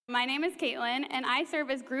My name is Caitlin, and I serve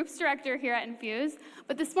as Groups Director here at Infuse.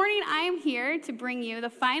 But this morning, I am here to bring you the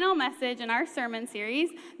final message in our sermon series,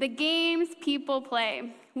 The Games People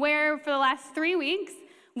Play, where for the last 3 weeks,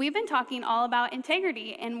 we've been talking all about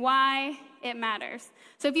integrity and why it matters.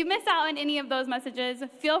 So if you've missed out on any of those messages,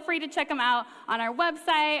 feel free to check them out on our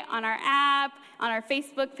website, on our app, on our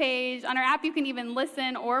Facebook page. On our app, you can even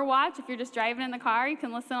listen or watch. If you're just driving in the car, you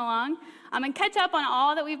can listen along and catch up on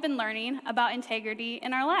all that we've been learning about integrity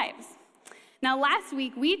in our lives. Now, last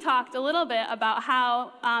week, we talked a little bit about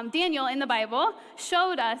how Daniel in the Bible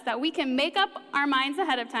showed us that we can make up our minds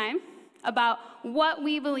ahead of time about what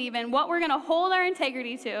we believe in, what we're going to hold our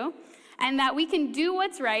integrity to, and that we can do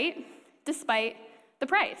what's right despite the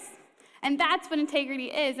price. And that's what integrity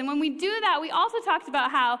is. And when we do that, we also talked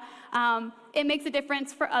about how it makes a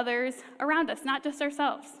difference for others around us, not just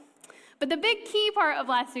ourselves. But the big key part of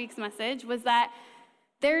last week's message was that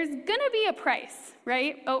there's going to be a price,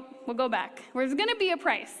 right? Oh, we'll go back. There's going to be a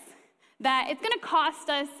price that it's going to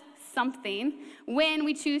cost us something when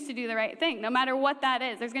we choose to do the right thing, no matter what that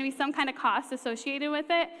is. There's going to be some kind of cost associated with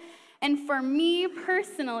it. And for me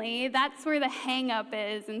personally, that's where the hang-up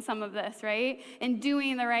is in some of this, right? In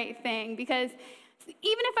doing the right thing. Because even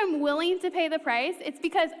if I'm willing to pay the price, it's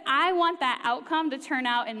because I want that outcome to turn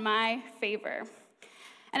out in my favor.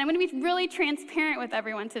 And I'm going to be really transparent with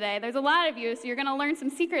everyone today. There's a lot of you, so you're going to learn some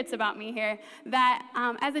secrets about me here, that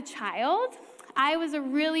as a child, I was a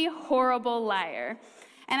really horrible liar.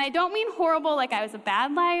 And I don't mean horrible like I was a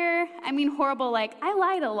bad liar. I mean horrible like I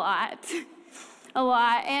lied a lot. A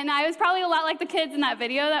lot. And I was probably a lot like the kids in that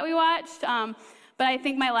video that we watched. But I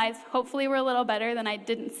think my lies hopefully were a little better than I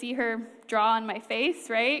didn't see her draw on my face,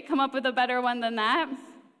 right? Come up with a better one than that.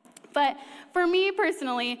 But for me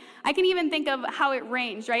personally, I can even think of how it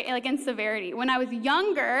ranged, right? Like in severity. When I was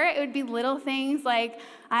younger, it would be little things like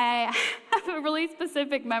I have a really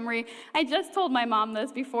specific memory. I just told my mom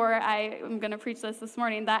this before I am going to preach this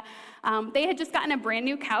morning, that they had just gotten a brand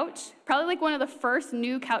new couch, probably like one of the first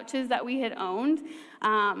new couches that we had owned.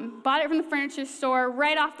 Bought it from the furniture store,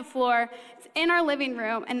 right off the floor. It's in our living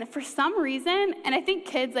room, and for some reason, and I think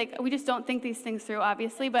kids, like, we just don't think these things through,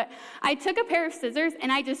 obviously, but I took a pair of scissors,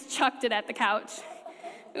 and I just chucked it at the couch.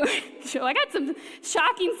 I got some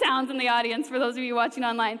shocking sounds in the audience for those of you watching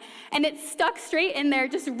online, and it stuck straight in there,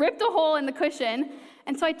 just ripped a hole in the cushion.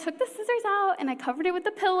 And so I took the scissors out, and I covered it with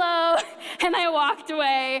a pillow, and I walked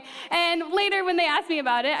away. And later, when they asked me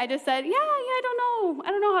about it, I just said, yeah, I don't know. I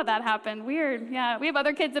don't know how that happened. Weird. Yeah, we have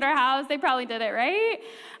other kids at our house. They probably did it, right?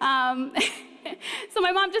 So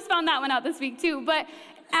my mom just found that one out this week, too. But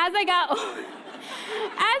as I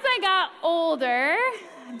got older,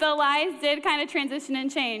 the lies did kind of transition and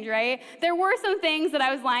change, right? There were some things that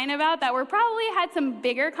I was lying about that were probably had some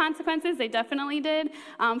bigger consequences. They definitely did,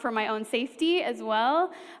 for my own safety as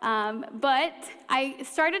well. But I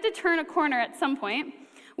started to turn a corner at some point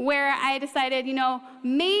where I decided,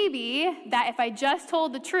 maybe that if I just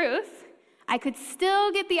told the truth, I could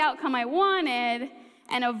still get the outcome I wanted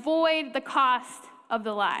and avoid the cost of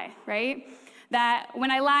the lie, right? That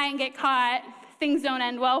when I lie and get caught, things don't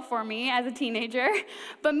end well for me as a teenager.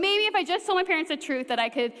 But maybe if I just told my parents the truth, that I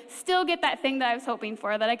could still get that thing that I was hoping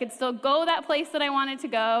for, that I could still go that place that I wanted to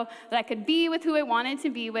go, that I could be with who I wanted to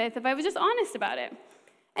be with, if I was just honest about it.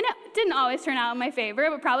 And it didn't always turn out in my favor,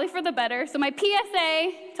 but probably for the better. So my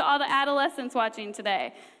PSA to all the adolescents watching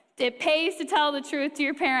today: it pays to tell the truth to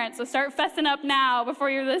your parents, so start fessing up now before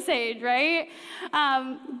you're this age, right?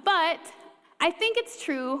 But I think it's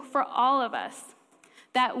true for all of us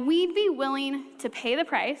that we'd be willing to pay the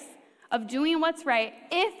price of doing what's right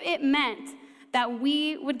if it meant that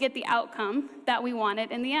we would get the outcome that we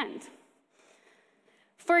wanted in the end.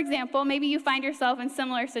 For example, maybe you find yourself in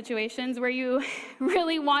similar situations where you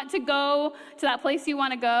really want to go to that place you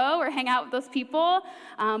want to go or hang out with those people,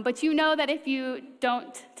 but you know that if you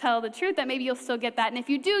don't tell the truth, that maybe you'll still get that, and if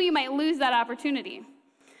you do, you might lose that opportunity.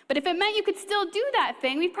 But if it meant you could still do that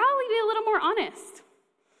thing, we'd probably be a little more honest.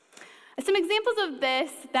 Some examples of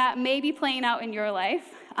this that may be playing out in your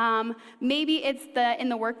life, maybe it's in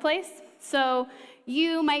the workplace. So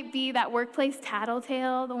you might be that workplace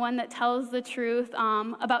tattletale, the one that tells the truth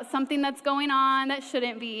about something that's going on that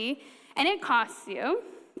shouldn't be, and it costs you.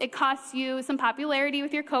 It costs you some popularity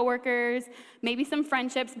with your coworkers, maybe some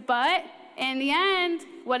friendships, but in the end,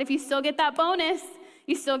 what if you still get that bonus?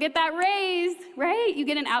 You still get that raise, right? You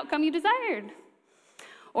get an outcome you desired.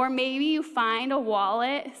 Or maybe you find a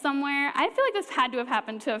wallet somewhere. I feel like this had to have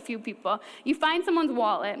happened to a few people. You find someone's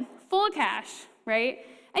wallet full of cash, right?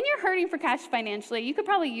 And you're hurting for cash financially. You could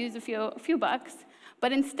probably use a few bucks.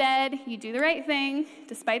 But instead, you do the right thing.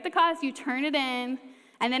 Despite the cost, you turn it in.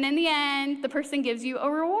 And then in the end, the person gives you a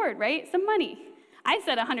reward, right? Some money. I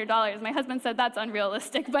said $100. My husband said that's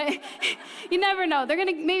unrealistic, but you never know. They're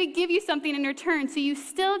going to maybe give you something in return, so you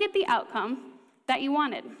still get the outcome that you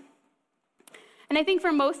wanted. And I think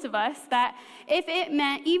for most of us, that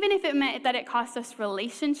even if it meant that it cost us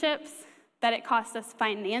relationships, that it cost us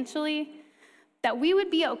financially, that we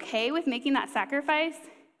would be okay with making that sacrifice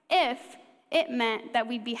if it meant that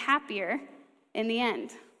we'd be happier in the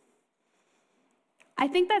end. I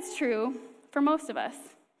think that's true for most of us.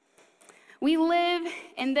 We live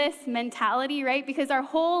in this mentality, right? Because our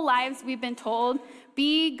whole lives we've been told,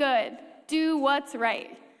 be good, do what's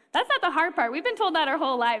right. That's not the hard part. We've been told that our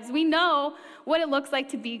whole lives. We know what it looks like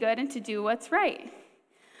to be good and to do what's right.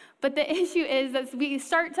 But the issue is that we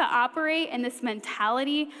start to operate in this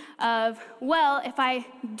mentality of, well, if I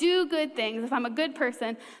do good things, if I'm a good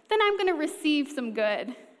person, then I'm going to receive some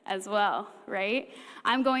good as well, right?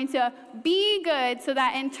 I'm going to be good so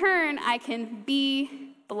that in turn I can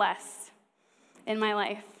be blessed in my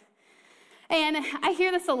life. And I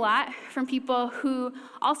hear this a lot from people who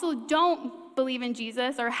also don't believe in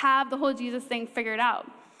Jesus or have the whole Jesus thing figured out.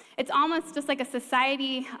 It's almost just like a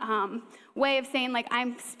society way of saying, like,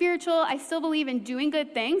 I'm spiritual, I still believe in doing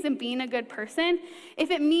good things and being a good person, if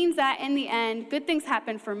it means that in the end, good things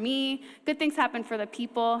happen for me, good things happen for the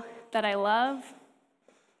people that I love,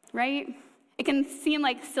 right? It can seem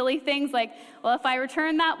like silly things like, well, if I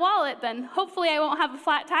return that wallet, then hopefully I won't have a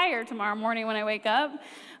flat tire tomorrow morning when I wake up.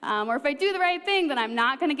 Or if I do the right thing, then I'm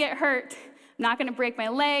not going to get hurt. I'm not going to break my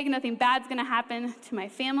leg. Nothing bad's going to happen to my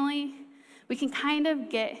family. We can kind of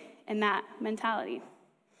get in that mentality.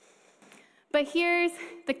 But here's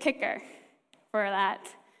the kicker for that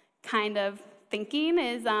kind of thinking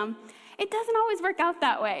is it doesn't always work out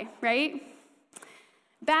that way, right?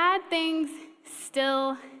 Bad things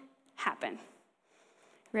still happen,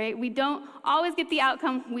 right? We don't always get the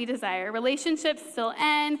outcome we desire. Relationships still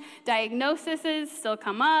end, diagnoses still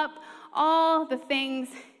come up, all the things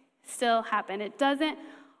still happen. It doesn't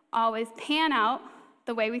always pan out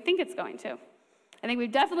the way we think it's going to. I think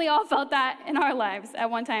we've definitely all felt that in our lives at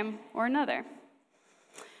one time or another.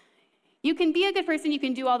 You can be a good person, you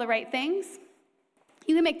can do all the right things,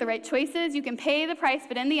 you can make the right choices, you can pay the price,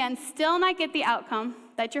 but in the end, still not get the outcome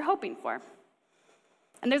that you're hoping for.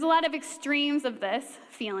 And there's a lot of extremes of this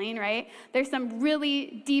feeling, right? There's some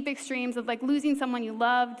really deep extremes of like losing someone you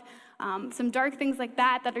loved, some dark things like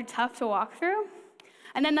that are tough to walk through.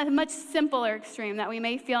 And then the much simpler extreme that we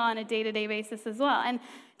may feel on a day-to-day basis as well. And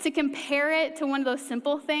to compare it to one of those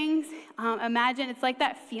simple things, imagine it's like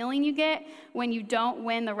that feeling you get when you don't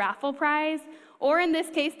win the raffle prize, or in this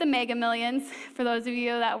case, the Mega Millions, for those of you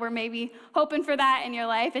that were maybe hoping for that in your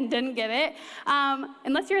life and didn't get it.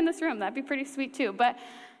 Unless you're in this room, that'd be pretty sweet too. But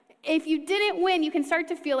if you didn't win, you can start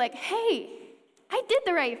to feel like, hey, I did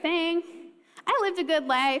the right thing. I lived a good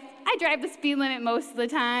life. I drive the speed limit most of the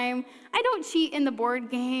time. I don't cheat in the board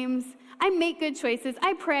games. I make good choices.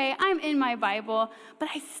 I pray. I'm in my Bible. But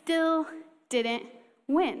I still didn't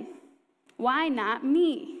win. Why not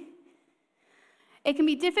me? It can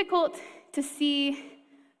be difficult to see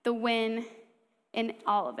the win in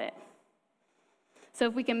all of it. So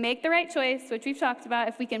if we can make the right choice, which we've talked about,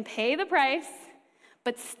 if we can pay the price,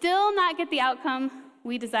 but still not get the outcome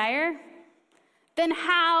we desire, then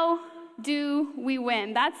how do we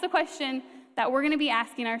win? That's the question that we're going to be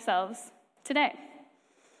asking ourselves today.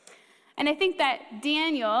 And I think that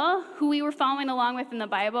Daniel, who we were following along with in the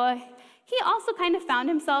Bible, he also kind of found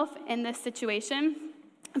himself in this situation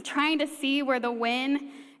of trying to see where the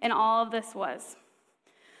win in all of this was.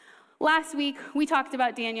 Last week, we talked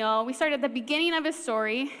about Daniel. We started at the beginning of his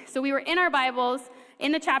story. So we were in our Bibles,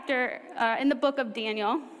 in the chapter, in the book of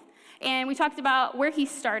Daniel, and we talked about where he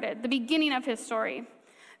started, the beginning of his story,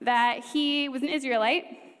 that he was an Israelite,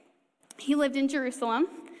 he lived in Jerusalem,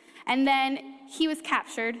 and then he was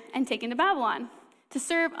captured and taken to Babylon to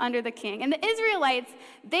serve under the king. And the Israelites,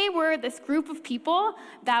 they were this group of people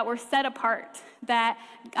that were set apart, that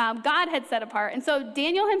God had set apart. And so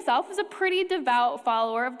Daniel himself was a pretty devout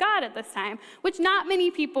follower of God at this time, which not many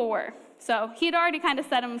people were. So he had already kind of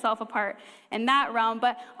set himself apart in that realm,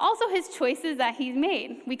 but also his choices that he's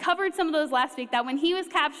made. We covered some of those last week, that when he was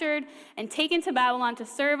captured and taken to Babylon to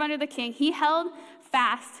serve under the king, he held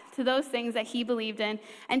fast to those things that he believed in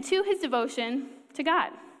and to his devotion to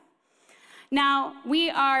God. Now,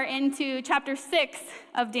 we are into chapter 6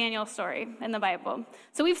 of Daniel's story in the Bible.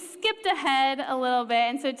 So we've skipped ahead a little bit,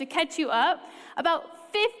 and so to catch you up,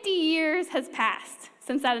 about 50 years has passed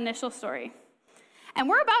since that initial story. And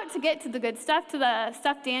we're about to get to the good stuff, to the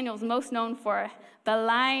stuff Daniel's most known for, the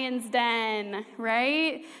lion's den,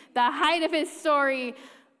 right? The height of his story,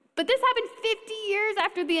 But this happened 50 years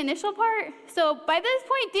after the initial part. So by this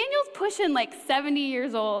point, Daniel's pushing like 70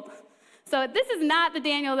 years old. So this is not the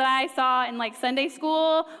Daniel that I saw in like Sunday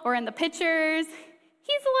school or in the pictures.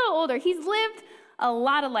 He's a little older. He's lived a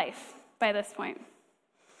lot of life by this point.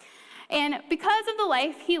 And because of the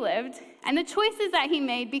life he lived and the choices that he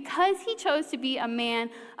made, because he chose to be a man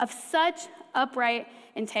of such upright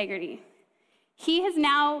integrity, he has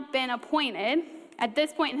now been appointed, at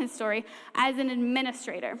this point in his story, as an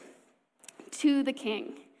administrator to the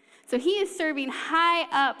king. So he is serving high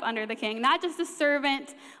up under the king, not just a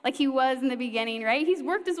servant like he was in the beginning, right? He's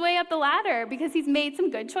worked his way up the ladder because he's made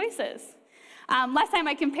some good choices. Last time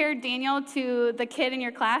I compared Daniel to the kid in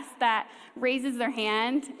your class that raises their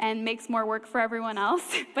hand and makes more work for everyone else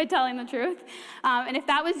by telling the truth. And if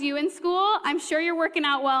that was you in school, I'm sure you're working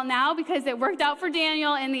out well now because it worked out for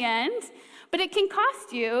Daniel in the end. But it can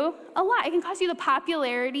cost you a lot. It can cost you the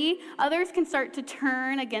popularity. Others can start to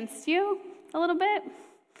turn against you a little bit.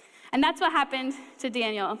 And that's what happened to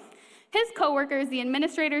Daniel. His coworkers, the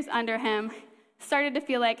administrators under him, started to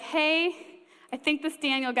feel like, hey, I think this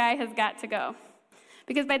Daniel guy has got to go.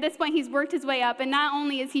 Because by this point, he's worked his way up, and not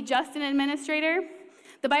only is he just an administrator,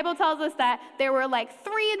 the Bible tells us that there were like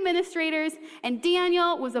 3 administrators, and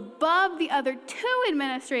Daniel was above the other 2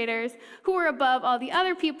 administrators who were above all the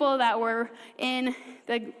other people that were in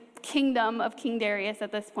the kingdom of King Darius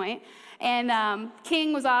at this point. And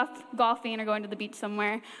King was off golfing or going to the beach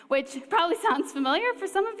somewhere, which probably sounds familiar for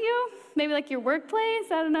some of you, maybe like your workplace,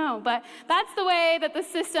 I don't know. But that's the way that the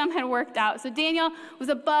system had worked out. So Daniel was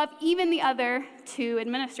above even the other 2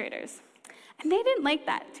 administrators. And they didn't like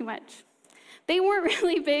that too much. They weren't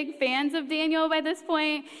really big fans of Daniel by this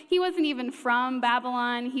point. He wasn't even from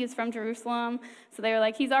Babylon. He was from Jerusalem. So they were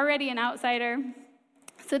like, he's already an outsider.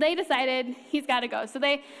 So they decided he's got to go. So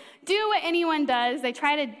they do what anyone does. They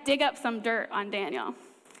try to dig up some dirt on Daniel.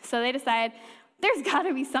 So they decide there's got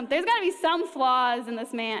to be some flaws in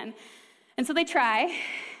this man. And so they try,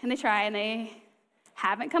 and they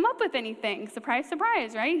haven't come up with anything. Surprise,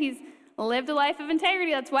 surprise, right? He's lived a life of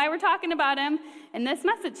integrity. That's why we're talking about him in this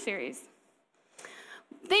message series.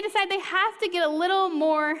 They decide they have to get a little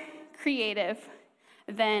more creative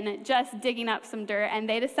than just digging up some dirt. And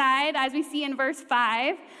they decide, as we see in verse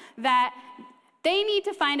 5, that they need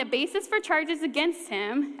to find a basis for charges against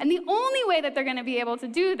him. And the only way that they're going to be able to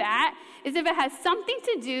do that is if it has something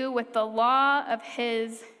to do with the law of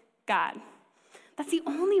his God. That's the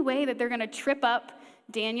only way that they're going to trip up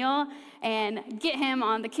Daniel and get him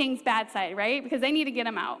on the king's bad side, right? Because they need to get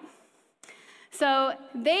him out. So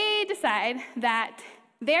they decide that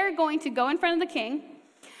they're going to go in front of the king,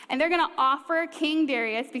 and they're going to offer King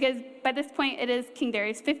Darius, because by this point it is King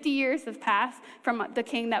Darius, 50 years have passed from the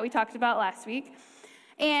king that we talked about last week,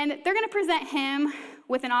 and they're going to present him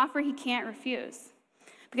with an offer he can't refuse.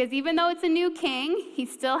 Because even though it's a new king, he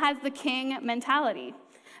still has the king mentality,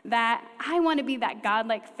 that I want to be that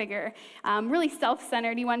godlike figure, really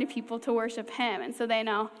self-centered. He wanted people to worship him, and so they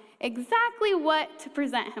know exactly what to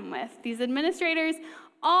present him with. These administrators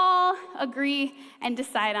all agree and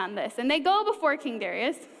decide on this. And they go before King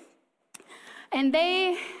Darius, and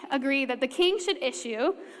they agree that the king should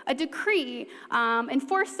issue a decree,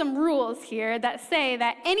 enforce some rules here that say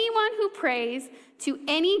that anyone who prays to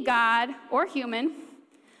any god or human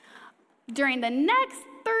during the next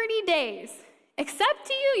 30 days, except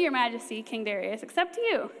to you, your majesty, King Darius, except to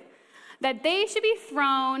you, that they should be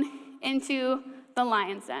thrown into the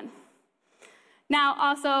lion's den. Now,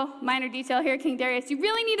 also, minor detail here, King Darius, you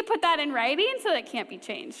really need to put that in writing so that it can't be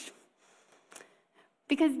changed.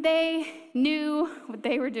 Because they knew what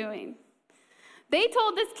they were doing. They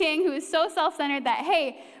told this king, who is so self-centered, that,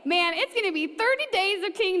 hey, man, it's going to be 30 days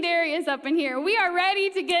of King Darius up in here. We are ready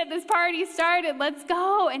to get this party started. Let's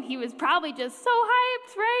go. And he was probably just so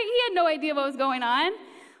hyped, right? He had no idea what was going on.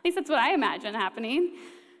 At least that's what I imagine happening.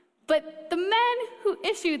 But the men who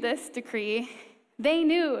issued this decree, they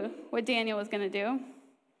knew what Daniel was going to do.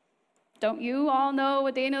 Don't you all know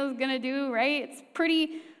what Daniel is going to do, right? It's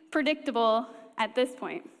pretty predictable at this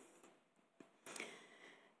point.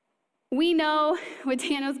 We know what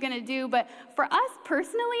Daniel's going to do, but for us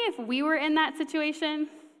personally, if we were in that situation,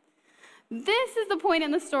 this is the point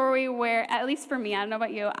in the story where, at least for me, I don't know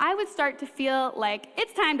about you, I would start to feel like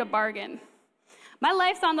it's time to bargain. My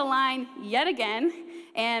life's on the line yet again,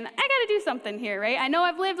 and I got to do something here, right? I know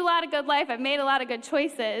I've lived a lot of good life, I've made a lot of good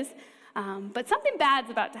choices, but something bad's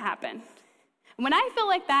about to happen. When I feel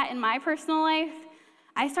like that in my personal life,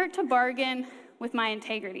 I start to bargain with my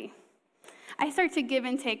integrity. I start to give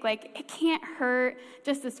and take, like, it can't hurt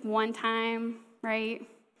just this one time, right?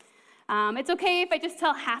 It's okay if I just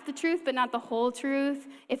tell half the truth, but not the whole truth.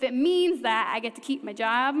 If it means that I get to keep my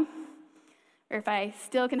job, or if I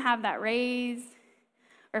still can have that raise,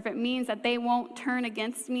 or if it means that they won't turn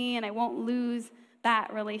against me and I won't lose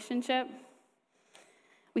that relationship.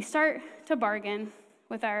 We start to bargain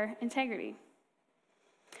with our integrity.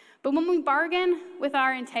 But when we bargain with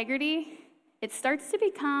our integrity, it starts to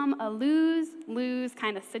become a lose-lose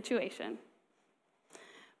kind of situation.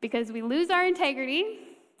 Because we lose our integrity,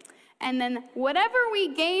 and then whatever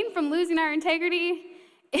we gain from losing our integrity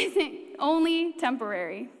isn't only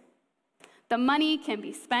temporary. The money can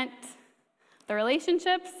be spent, the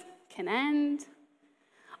relationships can end.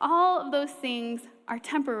 All of those things are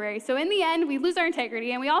temporary. So in the end, we lose our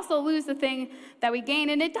integrity, and we also lose the thing that we gain,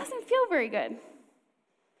 and it doesn't feel very good.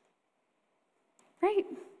 Right?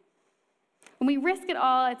 When we risk it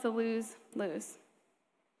all, it's a lose-lose.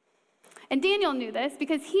 And Daniel knew this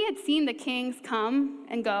because he had seen the kings come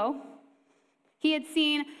and go. He had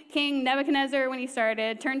seen King Nebuchadnezzar when he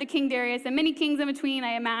started, turned to King Darius, and many kings in between,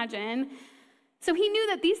 I imagine. So he knew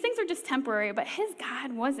that these things were just temporary, but his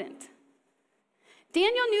God wasn't.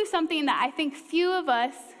 Daniel knew something that I think few of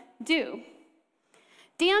us do.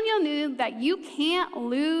 Daniel knew that you can't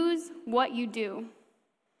lose what you do.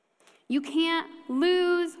 You can't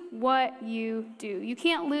lose what you do. You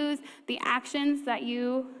can't lose the actions that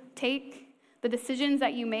you take, the decisions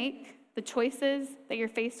that you make, the choices that you're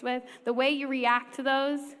faced with, the way you react to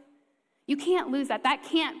those. You can't lose that. That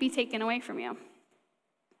can't be taken away from you.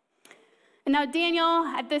 And now Daniel,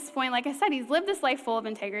 at this point, like I said, he's lived this life full of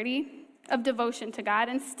integrity, of devotion to God,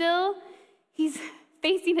 and still he's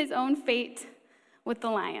facing his own fate with the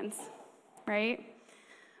lions, right?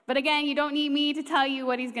 But again, you don't need me to tell you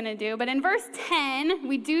what he's going to do. But in verse 10,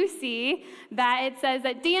 we do see that it says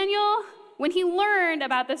that Daniel, when he learned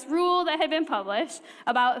about this rule that had been published,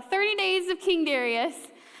 about 30 days of King Darius,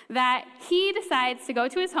 that he decides to go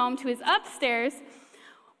to his home, to his upstairs,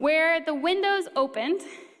 where the windows opened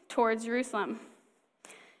towards Jerusalem.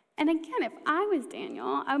 And again, if I was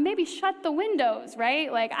Daniel, I would maybe shut the windows,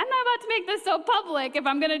 right? Like, I'm not about to make this so public if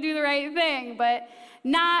I'm going to do the right thing. But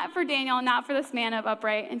not for Daniel, not for this man of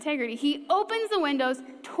upright integrity. He opens the windows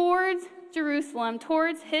towards Jerusalem,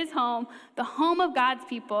 towards his home, the home of God's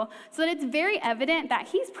people, so that it's very evident that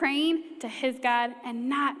he's praying to his God and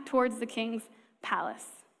not towards the king's palace.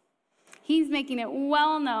 He's making it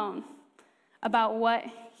well known about what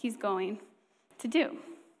he's going to do.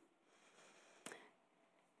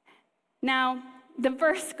 Now, the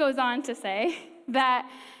verse goes on to say that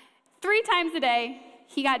 3 times a day,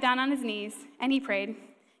 he got down on his knees and he prayed,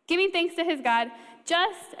 giving thanks to his God,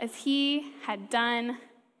 just as he had done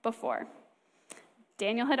before.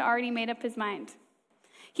 Daniel had already made up his mind.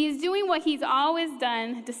 He's doing what he's always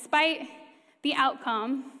done, despite the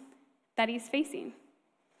outcome that he's facing.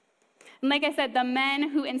 And like I said, the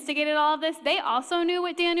men who instigated all of this, they also knew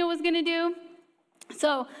what Daniel was going to do.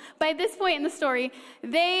 So by this point in the story,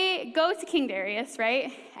 they go to King Darius,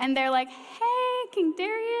 right? And they're like, hey, King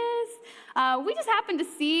Darius, we just happened to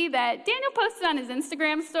see that Daniel posted on his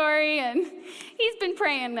Instagram story, and he's been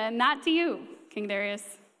praying, and not to you, King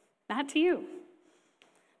Darius, not to you.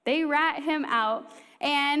 They rat him out.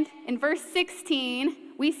 And in verse 16,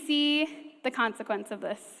 we see the consequence of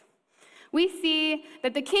this. We see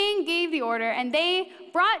that the king gave the order, and they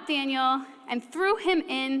brought Daniel and threw him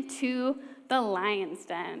into the lion's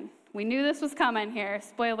den. We knew this was coming here.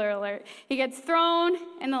 Spoiler alert. He gets thrown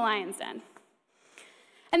in the lion's den.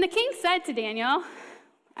 And the king said to Daniel,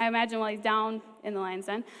 I imagine while he's down in the lion's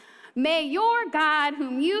den, may your God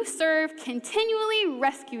whom you serve continually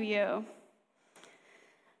rescue you.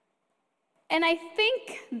 And I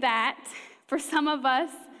think that for some of us,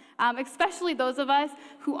 especially those of us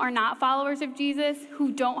who are not followers of Jesus,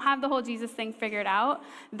 who don't have the whole Jesus thing figured out,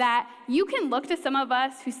 that you can look to some of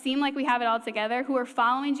us who seem like we have it all together, who are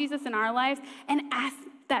following Jesus in our lives, and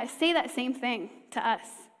say that same thing to us.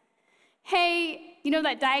 Hey, you know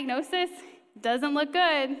that diagnosis doesn't look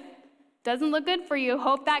good. Doesn't look good for you.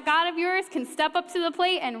 Hope that God of yours can step up to the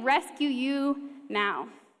plate and rescue you now.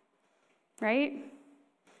 Right?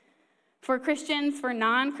 For Christians, for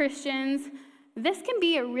non-Christians, this can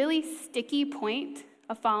be a really sticky point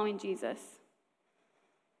of following Jesus,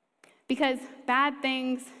 because bad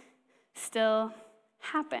things still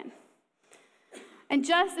happen. And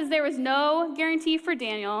just as there was no guarantee for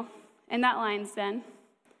Daniel in that lion's den,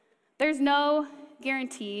 there's no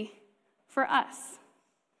guarantee for us.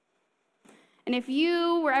 And if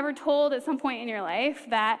you were ever told at some point in your life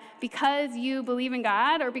that because you believe in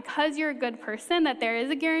God or because you're a good person that there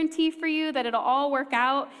is a guarantee for you, that it'll all work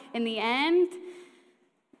out in the end,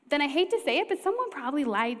 then I hate to say it, but someone probably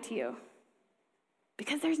lied to you.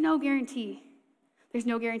 Because there's no guarantee. There's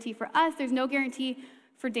no guarantee for us. There's no guarantee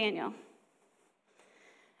for Daniel.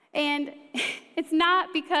 And it's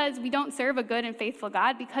not because we don't serve a good and faithful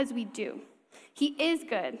God, because we do. He is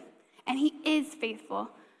good, and he is faithful.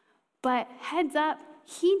 But heads up,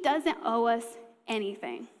 he doesn't owe us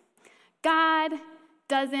anything. God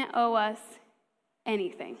doesn't owe us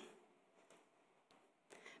anything.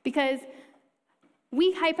 Because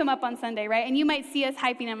we hype him up on Sunday, right? And you might see us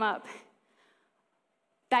hyping him up,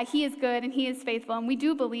 that he is good and he is faithful, and we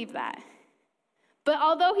do believe that. But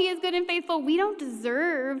although he is good and faithful, we don't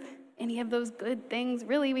deserve any of those good things,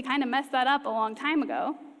 really. We kind of messed that up a long time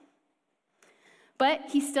ago. But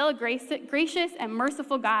he's still a gracious and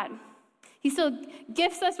merciful God. He still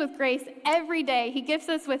gifts us with grace every day. He gifts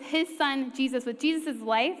us with his son, Jesus, with Jesus'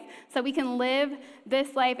 life, so we can live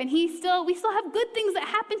this life. And we still have good things that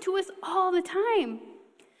happen to us all the time.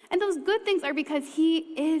 And those good things are because he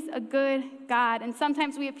is a good God. And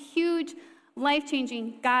sometimes we have huge,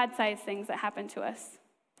 life-changing, God-sized things that happen to us.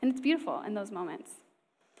 And it's beautiful in those moments.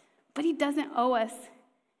 But he doesn't owe us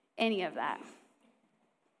any of that.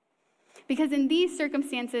 Because in these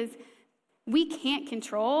circumstances, we can't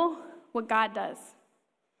control what God does.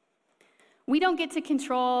 We don't get to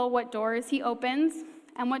control what doors he opens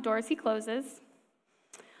and what doors he closes.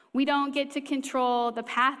 We don't get to control the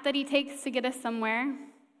path that he takes to get us somewhere,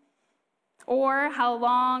 or how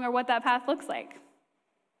long or what that path looks like.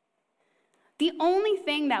 The only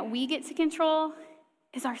thing that we get to control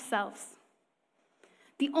is ourselves.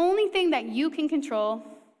 The only thing that you can control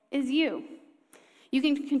is you. You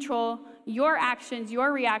can control your actions,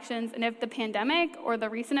 your reactions, and if the pandemic or the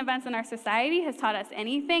recent events in our society has taught us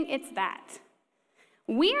anything, it's that.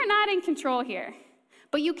 We are not in control here,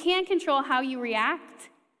 but you can control how you react,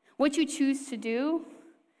 what you choose to do,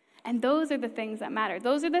 and those are the things that matter.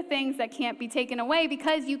 Those are the things that can't be taken away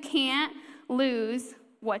because you can't lose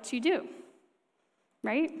what you do,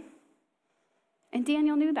 right? And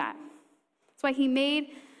Daniel knew that. That's why he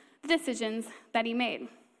made the decisions that he made.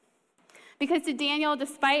 Because to Daniel,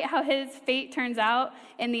 despite how his fate turns out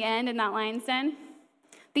in the end in that lion's den,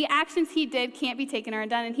 the actions he did can't be taken or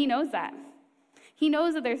undone, and he knows that. He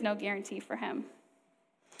knows that there's no guarantee for him.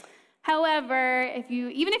 However,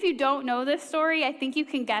 even if you don't know this story, I think you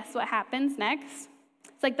can guess what happens next.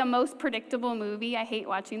 It's like the most predictable movie. I hate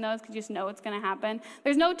watching those because you just know what's going to happen.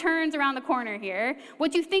 There's no turns around the corner here.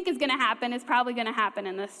 What you think is going to happen is probably going to happen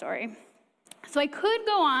in this story. So I could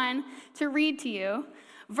go on to read to you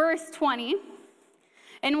verse 20,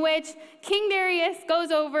 in which King Darius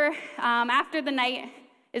goes over after the night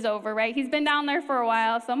is over, right? He's been down there for a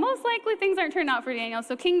while, so most likely things aren't turned out for Daniel.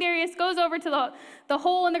 So King Darius goes over to the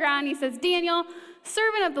hole in the ground. He says, Daniel,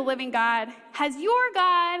 servant of the living God, has your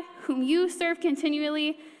God, whom you serve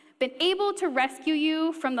continually, been able to rescue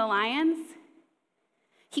you from the lions?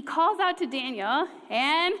 He calls out to Daniel,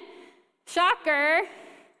 and shocker,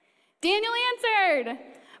 Daniel answered,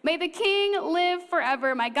 may the king live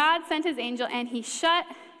forever. My God sent his angel, and he shut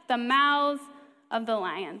the mouths of the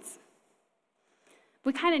lions.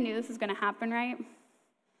 We kind of knew this was going to happen, right? We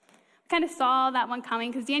kind of saw that one coming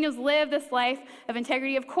because Daniel's lived this life of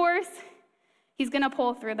integrity. Of course, he's going to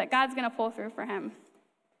pull through, that God's going to pull through for him.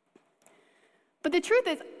 But the truth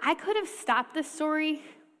is, I could have stopped this story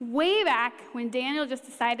way back when Daniel just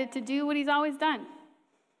decided to do what he's always done.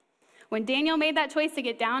 When Daniel made that choice to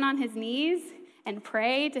get down on his knees and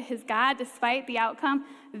pray to his God despite the outcome,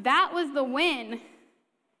 that was the win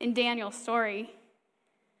in Daniel's story.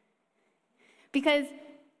 Because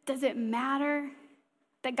does it matter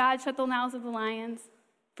that God shut the mouths of the lions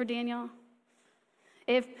for Daniel?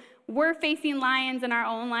 If we're facing lions in our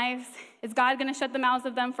own lives, is God going to shut the mouths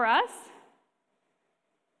of them for us?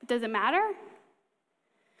 Does it matter?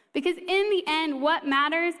 Because in the end, what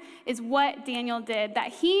matters is what Daniel did,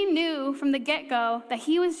 that he knew from the get-go that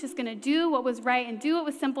he was just going to do what was right and do what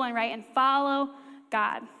was simple and right and follow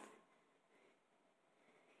God.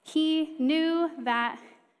 He knew that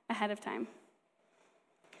ahead of time.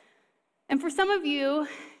 And for some of you,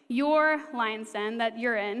 your lion's den that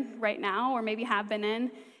you're in right now, or maybe have been in,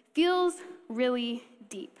 feels really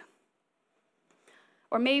deep.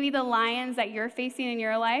 Or maybe the lions that you're facing in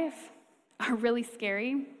your life are really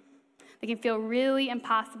scary. They can feel really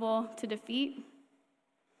impossible to defeat.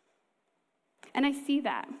 And I see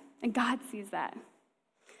that, and God sees that.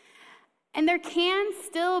 And there can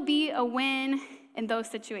still be a win in those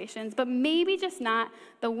situations, but maybe just not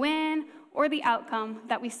the win or the outcome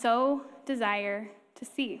that we so desire to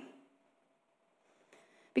see.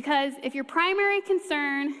 Because if your primary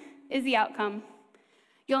concern is the outcome,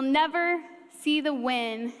 you'll never see the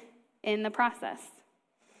win in the process.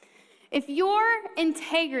 If your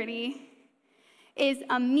integrity is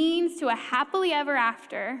a means to a happily ever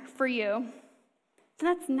after for you,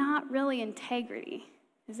 then that's not really integrity,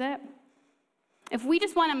 is it? If we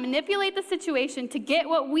just want to manipulate the situation to get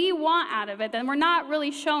what we want out of it, then we're not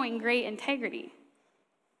really showing great integrity.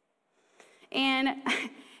 And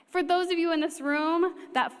for those of you in this room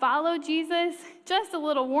that follow Jesus, just a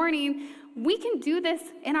little warning, we can do this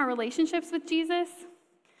in our relationships with Jesus,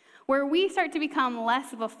 where we start to become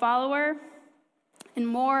less of a follower and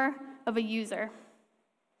more of a user.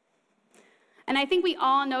 And I think we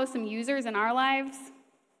all know some users in our lives,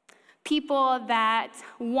 people that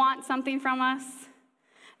want something from us,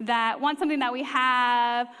 that want something that we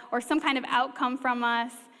have, or some kind of outcome from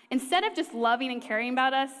us, instead of just loving and caring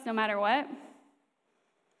about us no matter what.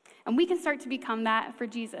 And we can start to become that for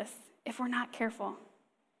Jesus if we're not careful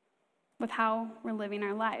with how we're living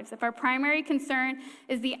our lives. If our primary concern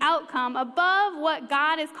is the outcome above what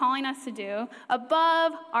God is calling us to do,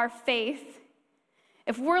 above our faith,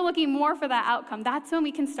 if we're looking more for that outcome, that's when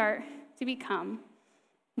we can start to become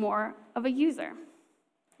more of a user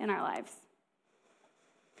in our lives.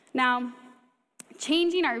 Now,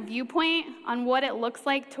 changing our viewpoint on what it looks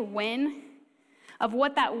like to win, of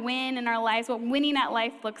what that win in our lives, what winning at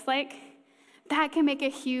life looks like, that can make a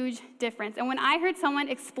huge difference. And when I heard someone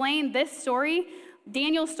explain this story,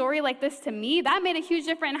 Daniel's story like this to me, that made a huge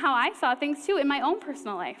difference in how I saw things too in my own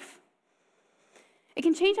personal life. It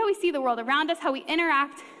can change how we see the world around us, how we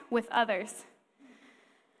interact with others.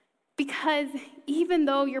 Because even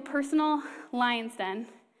though your personal lion's den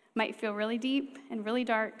might feel really deep and really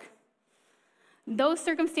dark, those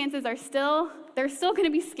circumstances are still going to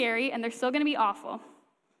be scary and they're still going to be awful,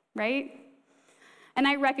 right? And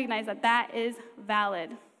I recognize that that is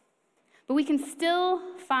valid. But we can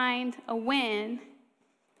still find a win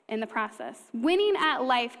in the process. Winning at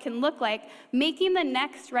life can look like making the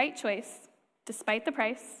next right choice, despite the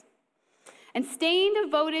price, and staying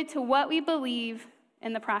devoted to what we believe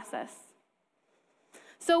in the process.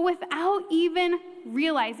 So without even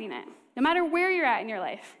realizing it, no matter where you're at in your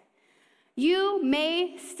life, you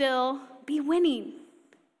may still be winning.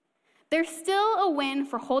 There's still a win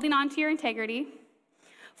for holding on to your integrity,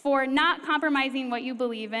 for not compromising what you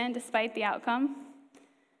believe in despite the outcome.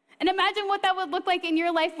 And imagine what that would look like in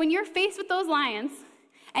your life when you're faced with those lions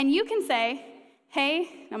and you can say,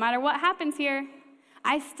 hey, no matter what happens here,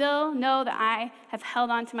 I still know that I have held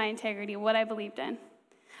on to my integrity, what I believed in.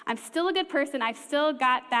 I'm still a good person. I've still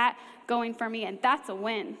got that going for me, and that's a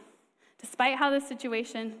win. Despite how this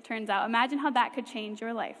situation turns out, imagine how that could change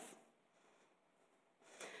your life.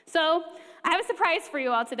 So I have a surprise for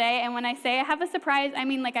you all today, and when I say I have a surprise, I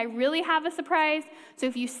mean like I really have a surprise. So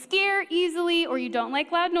if you scare easily or you don't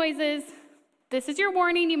like loud noises, this is your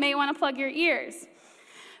warning. You may want to plug your ears.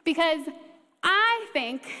 Because I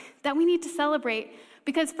think that we need to celebrate,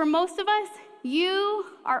 because for most of us, you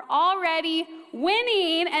are already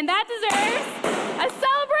winning, and that deserves a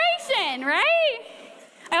celebration, right?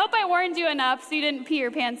 I hope I warned you enough so you didn't pee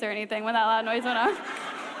your pants or anything when that loud noise went off.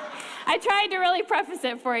 I tried to really preface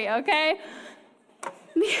it for you, okay?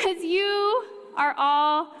 Because you are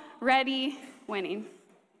already winning.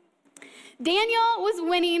 Daniel was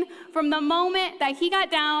winning from the moment that he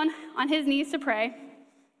got down on his knees to pray.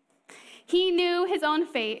 He knew his own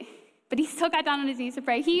fate, but he still got down on his knees to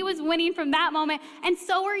pray. He was winning from that moment, and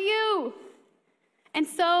so are you. And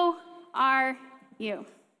so are you.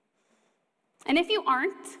 And if you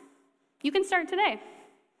aren't, you can start today.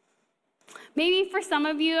 Maybe for some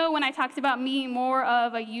of you, when I talked about me more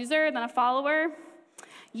of a user than a follower,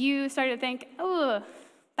 you started to think, oh,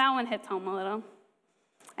 that one hits home a little.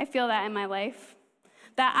 I feel that in my life.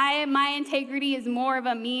 That my integrity is more of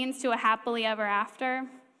a means to a happily ever after.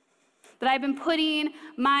 That I've been putting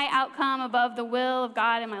my outcome above the will of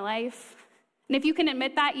God in my life. And if you can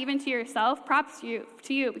admit that even to yourself, props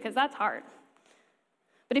to you, because that's hard.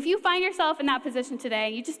 But if you find yourself in that position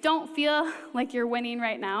today, you just don't feel like you're winning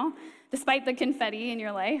right now, despite the confetti in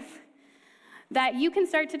your life, that you can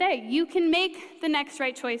start today. You can make the next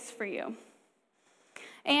right choice for you.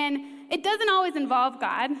 And it doesn't always involve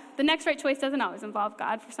God. The next right choice doesn't always involve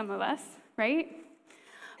God for some of us, right?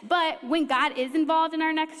 But when God is involved in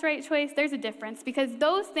our next right choice, there's a difference, because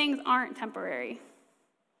those things aren't temporary.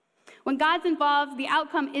 When God's involved, the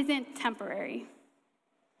outcome isn't temporary.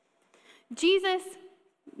 Jesus,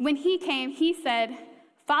 when he came, he said,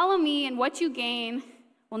 follow me, and what you gain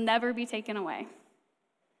will never be taken away.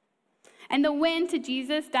 And the win to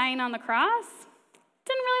Jesus dying on the cross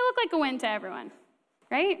didn't really look like a win to everyone,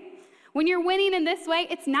 right? When you're winning in this way,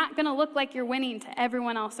 it's not going to look like you're winning to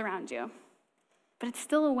everyone else around you. But it's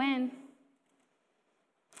still a win.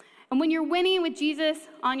 And when you're winning with Jesus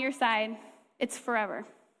on your side, it's forever.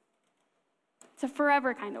 It's a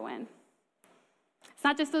forever kind of win. It's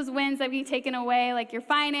not just those wins that we've taken away, like your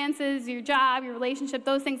finances, your job, your relationship.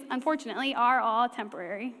 Those things, unfortunately, are all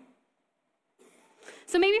temporary.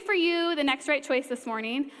 So maybe for you, the next right choice this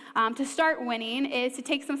morning to start winning is to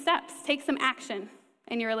take some steps, take some action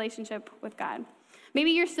in your relationship with God. Maybe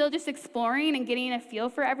you're still just exploring and getting a feel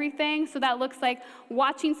for everything. So that looks like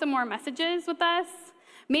watching some more messages with us.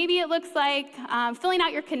 Maybe it looks like filling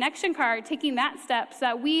out your connection card, taking that step so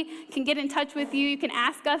that we can get in touch with you. You can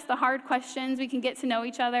ask us the hard questions. We can get to know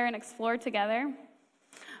each other and explore together.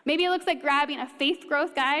 Maybe it looks like grabbing a faith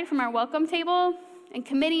growth guide from our welcome table and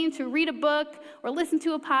committing to read a book or listen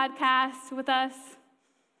to a podcast with us.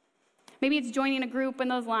 Maybe it's joining a group when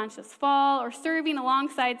those launch this fall or serving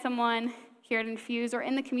alongside someone here at Infuse or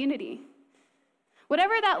in the community.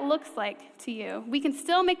 Whatever that looks like to you, we can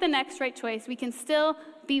still make the next right choice. We can still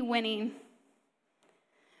be winning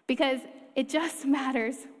because it just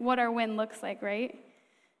matters what our win looks like, right?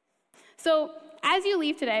 So as you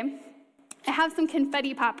leave today, I have some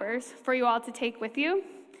confetti poppers for you all to take with you.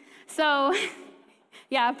 So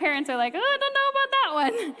yeah, parents are like, oh, I don't know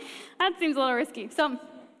about that one. That seems a little risky. So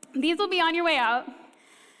these will be on your way out.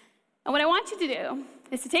 And what I want you to do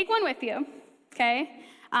is to take one with you, okay?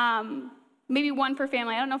 Maybe one per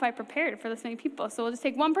family. I don't know if I prepared for this many people, so we'll just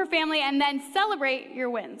take one per family and then celebrate your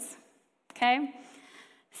wins, okay?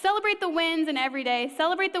 Celebrate the wins in every day.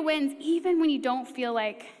 Celebrate the wins even when you don't feel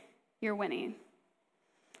like you're winning,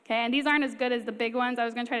 okay? And these aren't as good as the big ones. I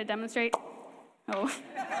was going to try to demonstrate. Oh.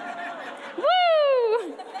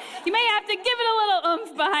 Woo! You may have to give it a little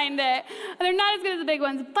oomph behind it. They're not as good as the big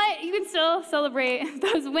ones, but you can still celebrate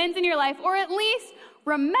those wins in your life, or at least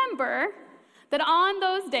remember that on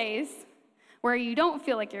those days where you don't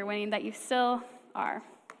feel like you're winning, that you still are.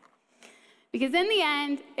 Because in the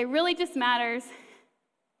end, it really just matters,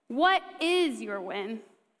 what is your win?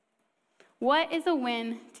 What is a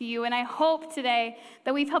win to you? And I hope today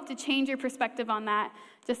that we've helped to change your perspective on that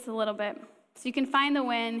just a little bit. So you can find the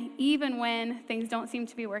win even when things don't seem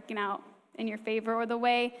to be working out in your favor or the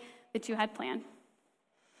way that you had planned.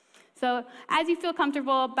 So as you feel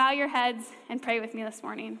comfortable, bow your heads and pray with me this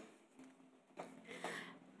morning.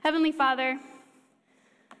 Heavenly Father,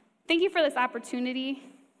 thank you for this opportunity.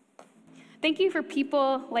 Thank you for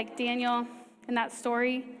people like Daniel in that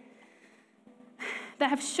story that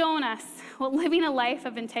have shown us what living a life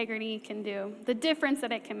of integrity can do, the difference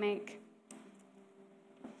that it can make.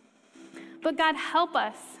 But God, help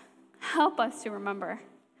us to remember.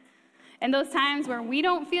 In those times where we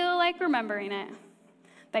don't feel like remembering it,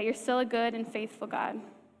 that you're still a good and faithful God.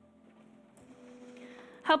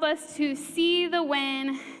 Help us to see the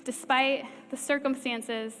win despite the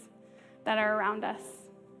circumstances that are around us.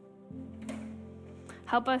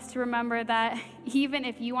 Help us to remember that even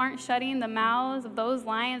if you aren't shutting the mouths of those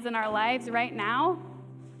lions in our lives right now,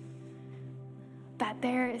 that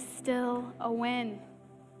there is still a win.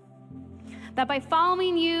 That by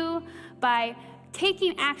following you, by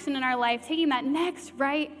taking action in our life, taking that next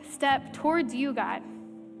right step towards you, God,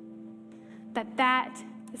 that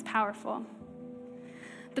is powerful.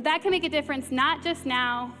 That can make a difference, not just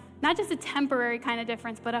now, not just a temporary kind of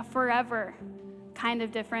difference, but a forever kind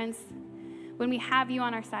of difference when we have you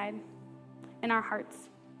on our side, in our hearts.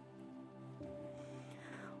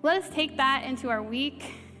 Let us take that into our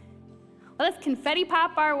week. Let us confetti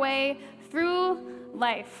pop our way through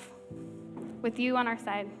life with you on our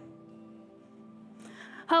side.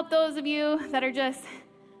 Help those of you that are just,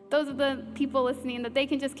 those of the people listening, that they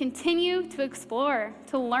can just continue to explore,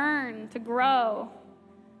 to learn, to grow,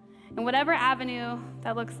 in whatever avenue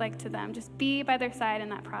that looks like to them. Just be by their side in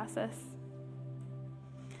that process.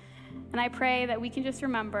 And I pray that we can just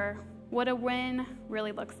remember what a win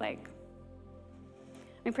really looks like.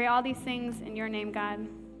 We pray all these things in your name, God.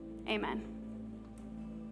 Amen.